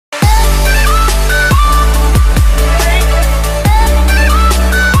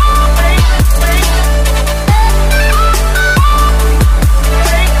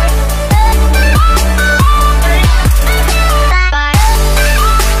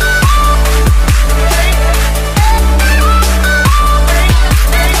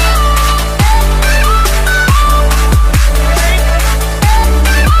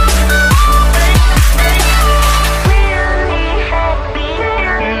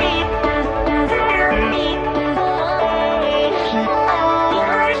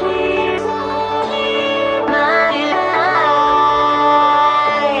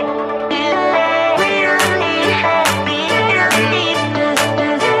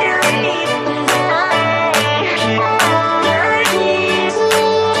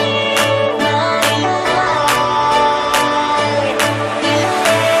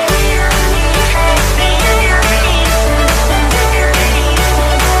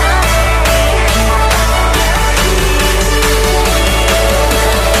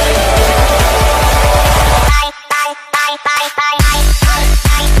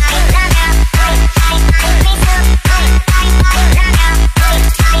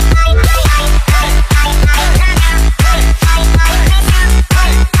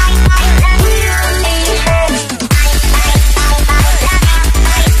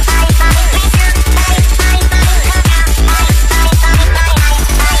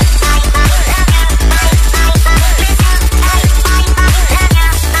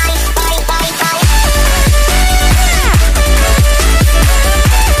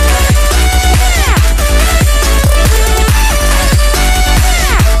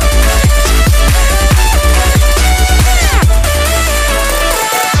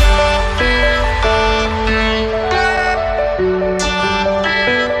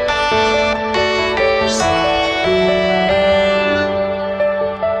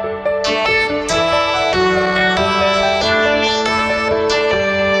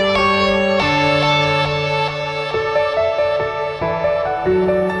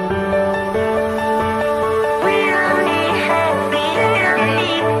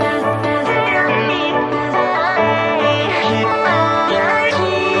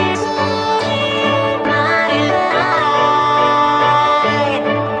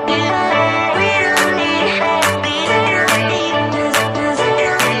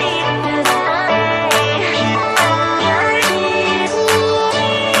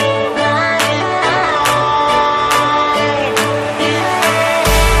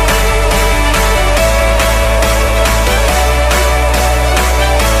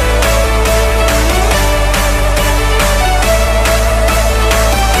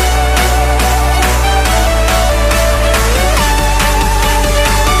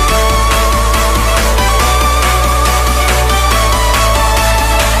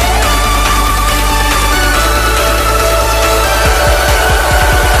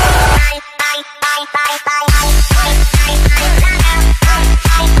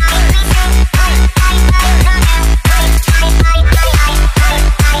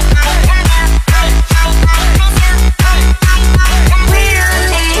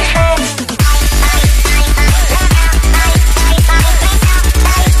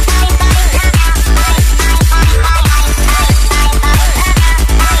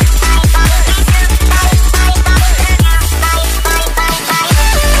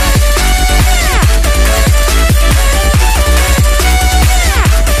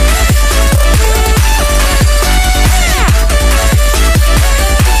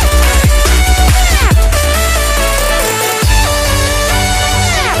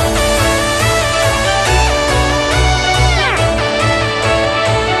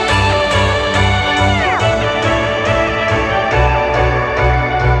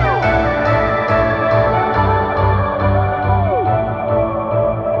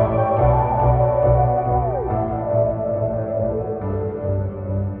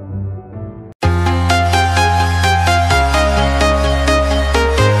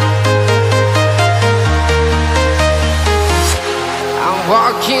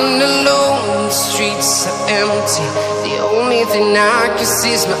so empty. The only thing I can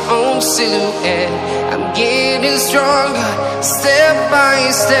see is my own silhouette. I'm getting stronger, step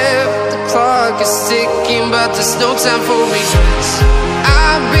by step. The clock is ticking, but there's no time for regrets.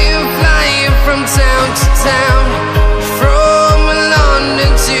 I've been flying from town to town, from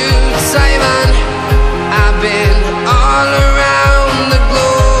London to Taiwan. I've been all around the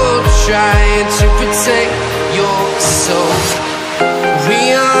globe, trying to protect your soul.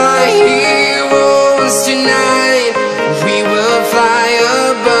 We are heroes tonight. We will fly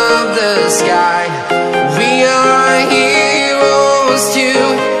above the sky. We are heroes tonight.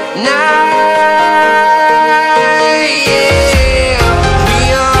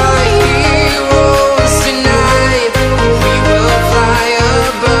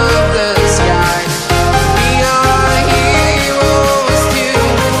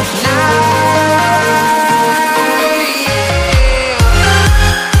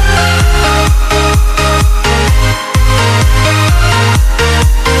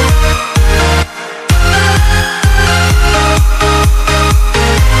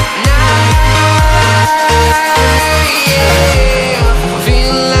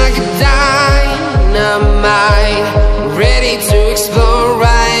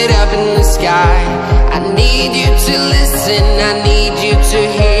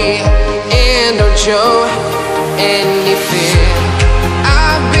 Show any fear.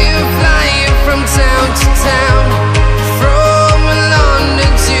 I've been flying from town to town, from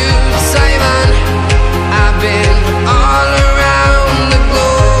London to Taiwan. I've been all around the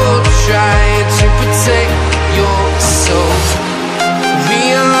globe, trying to protect your soul.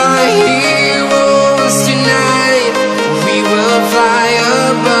 We are heroes tonight. We will fly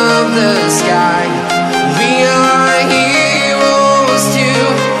above the sky. We are heroes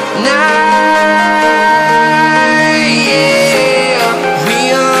tonight.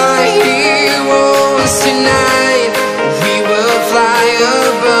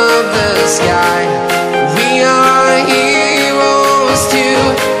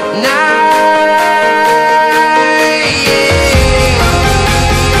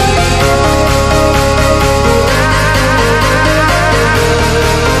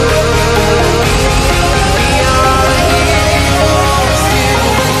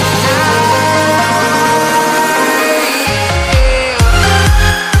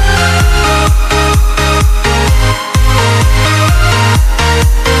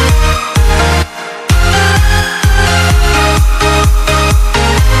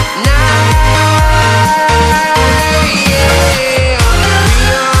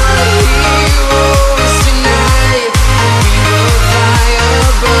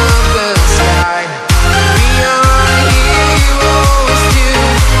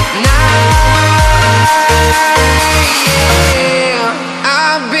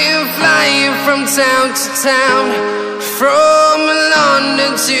 From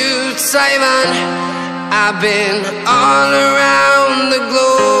London to Taiwan, I've been all around the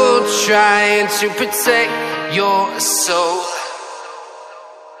globe, trying to protect your soul.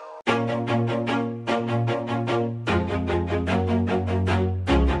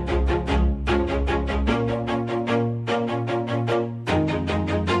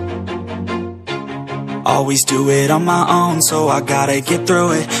 Always do it on my own, so I gotta get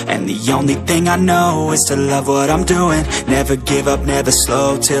through it. And the only thing I know is to love what I'm doing. Never give up, never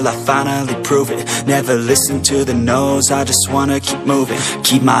slow, till I finally prove it. Never listen to the no's, I just wanna keep moving.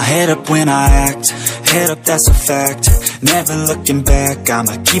 Keep my head up when I act, head up, that's a fact. Never looking back,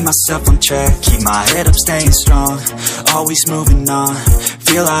 I'ma keep myself on track. Keep my head up, staying strong, always moving on.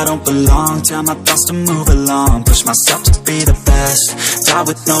 Feel I don't belong, tell my thoughts to move along. Push myself to be the best, die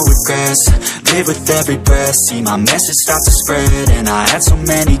with no regrets. Live with every breath, see my message start to spread. And I had so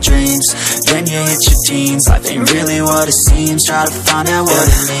many dreams, then you hit your teens. Life ain't really what it seems, try to find out what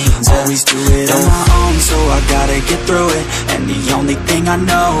it means. Always do it on my own, so I gotta get through it. And the only thing I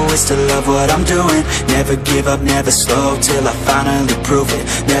know is to love what I'm doing. Never give up, never slow, till I finally prove it.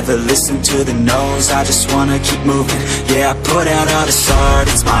 Never listen to the no's, I just wanna keep moving. Yeah, I put out all this art,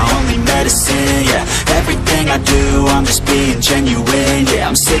 it's my only medicine. Yeah, everything I do, I'm just being genuine. Yeah,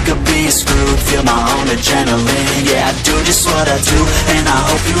 I'm sick of being screwed, feel my own adrenaline. Yeah, I do just what I do, and I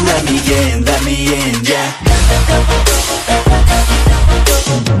hope you let me in, yeah.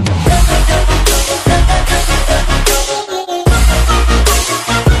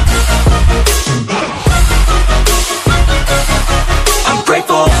 I'm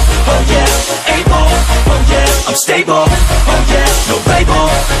grateful, oh yeah, able, oh yeah, I'm stable, oh yeah, no label,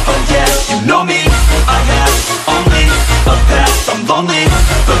 oh yeah, you know me, I have only a path, I'm lonely,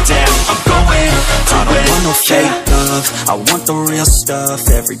 but damn, I'm going to win. I don't want no fake love, love, I want the real stuff.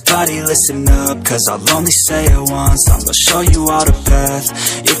 Everybody listen up, cause I'll only say it once. I'm gonna show you all the path.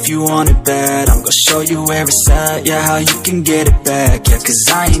 If you want it bad, I'm gonna show you where it's at. Yeah, how you can get it back. Yeah, cause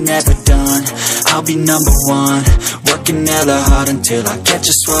I ain't never done. I'll be number one, working hella hard until I get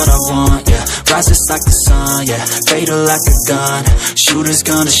just what I want. Yeah, rises like the sun, yeah, fatal like a gun. Shooters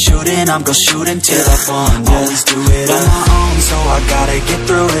gonna shoot and I'm gonna shoot until I won. Yeah, always do it on my own, so I gotta get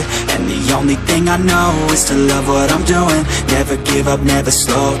through it. And the only thing I know is to love what I'm doing. Never give up, never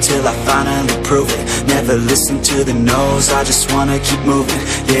slow, till I finally prove it. Never listen to the no's, I just wanna keep moving.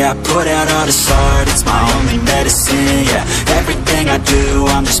 Yeah, I put out all this art, it's my only medicine. Yeah, everything I do,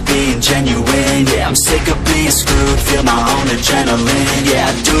 I'm just being genuine. Yeah, I'm sick of being screwed, feel my own adrenaline. Yeah,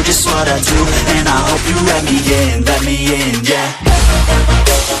 I do just what I do, and I hope you let me in, yeah.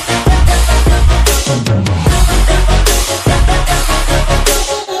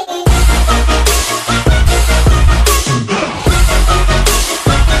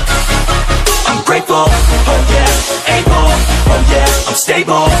 I'm grateful, oh yeah, able, oh yeah, I'm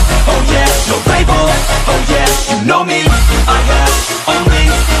stable, oh yeah, no label, oh yeah, you know me, I have only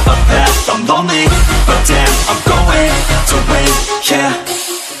a path, I'm lonely, but damn, I'm going to win, yeah.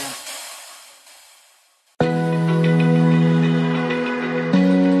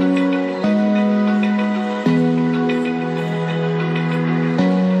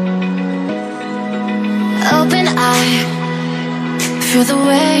 Open eye, feel the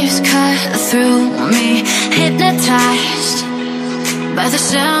waves cut through me. Hypnotized by the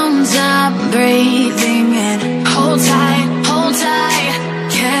sounds I'm breathing in. Hold tight,